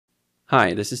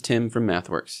Hi, this is Tim from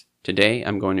MathWorks. Today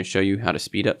I'm going to show you how to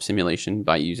speed up simulation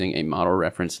by using a model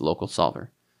reference local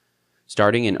solver.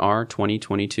 Starting in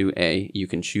R2022A, you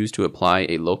can choose to apply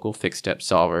a local fixed-step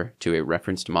solver to a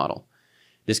referenced model.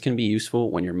 This can be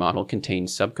useful when your model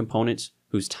contains subcomponents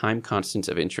whose time constants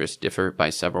of interest differ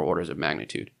by several orders of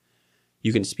magnitude.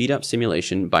 You can speed up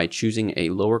simulation by choosing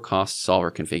a lower-cost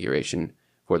solver configuration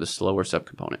for the slower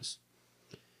subcomponents.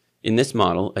 In this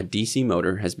model, a DC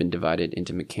motor has been divided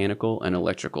into mechanical and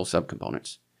electrical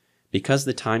subcomponents. Because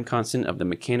the time constant of the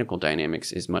mechanical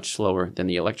dynamics is much slower than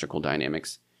the electrical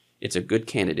dynamics, it's a good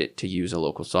candidate to use a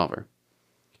local solver.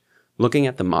 Looking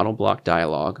at the model block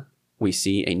dialog, we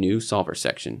see a new solver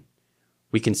section.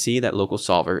 We can see that local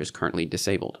solver is currently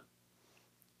disabled.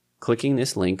 Clicking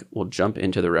this link will jump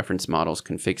into the reference model's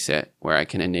config set where I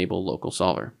can enable local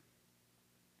solver.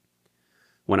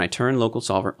 When I turn local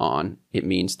solver on, it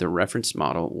means the reference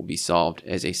model will be solved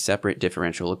as a separate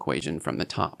differential equation from the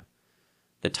top.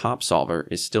 The top solver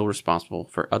is still responsible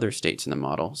for other states in the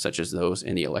model, such as those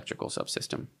in the electrical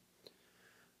subsystem.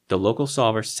 The local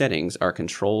solver settings are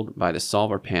controlled by the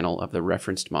solver panel of the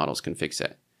referenced model's config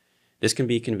set. This can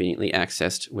be conveniently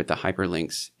accessed with the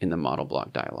hyperlinks in the model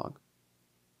block dialog.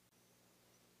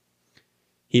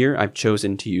 Here I've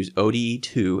chosen to use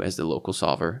ODE2 as the local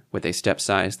solver with a step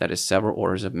size that is several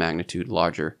orders of magnitude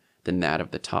larger than that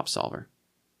of the top solver.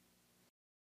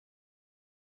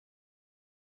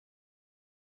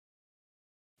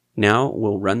 Now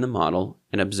we'll run the model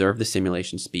and observe the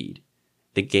simulation speed.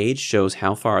 The gauge shows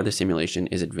how far the simulation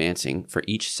is advancing for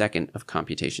each second of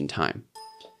computation time.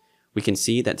 We can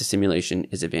see that the simulation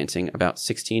is advancing about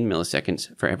 16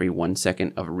 milliseconds for every 1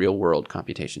 second of real-world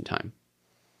computation time.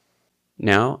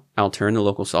 Now I'll turn the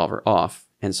local solver off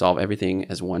and solve everything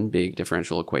as one big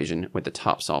differential equation with the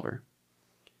top solver.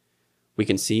 We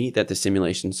can see that the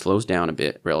simulation slows down a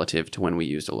bit relative to when we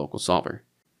used a local solver.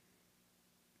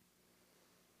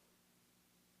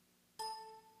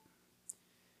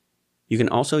 You can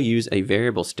also use a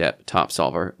variable step top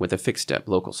solver with a fixed step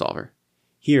local solver.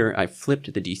 Here I've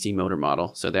flipped the DC motor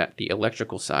model so that the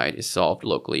electrical side is solved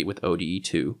locally with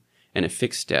ODE2 and a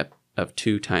fixed step of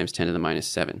 2 times 10 to the minus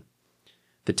 7.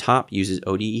 The top uses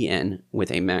ODEN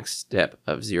with a max step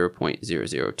of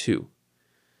 0.002.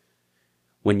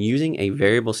 When using a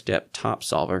variable step top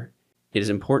solver, it is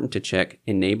important to check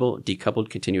Enable Decoupled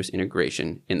Continuous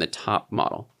Integration in the top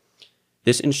model.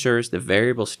 This ensures the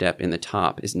variable step in the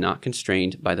top is not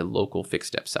constrained by the local fixed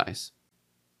step size.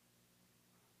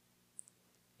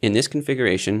 In this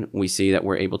configuration, we see that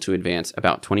we're able to advance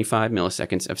about 25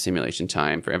 milliseconds of simulation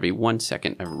time for every 1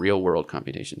 second of real-world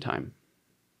computation time.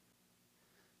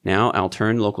 Now I'll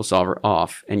turn local solver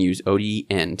off and use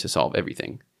ODEN to solve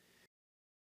everything.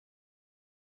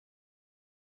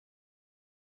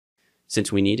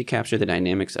 Since we need to capture the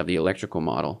dynamics of the electrical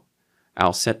model,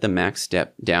 I'll set the max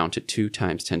step down to 2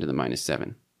 times 10 to the minus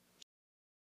 7.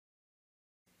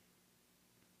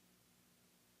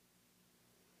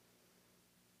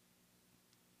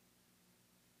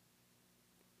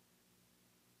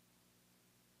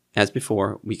 As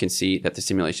before, we can see that the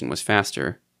simulation was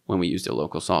faster when we used a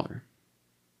local solver.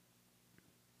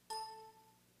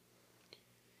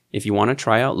 If you want to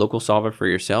try out local solver for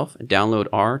yourself, download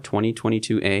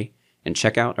R2022A and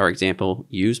check out our example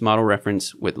Use Model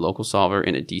Reference with Local Solver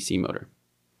in a DC motor.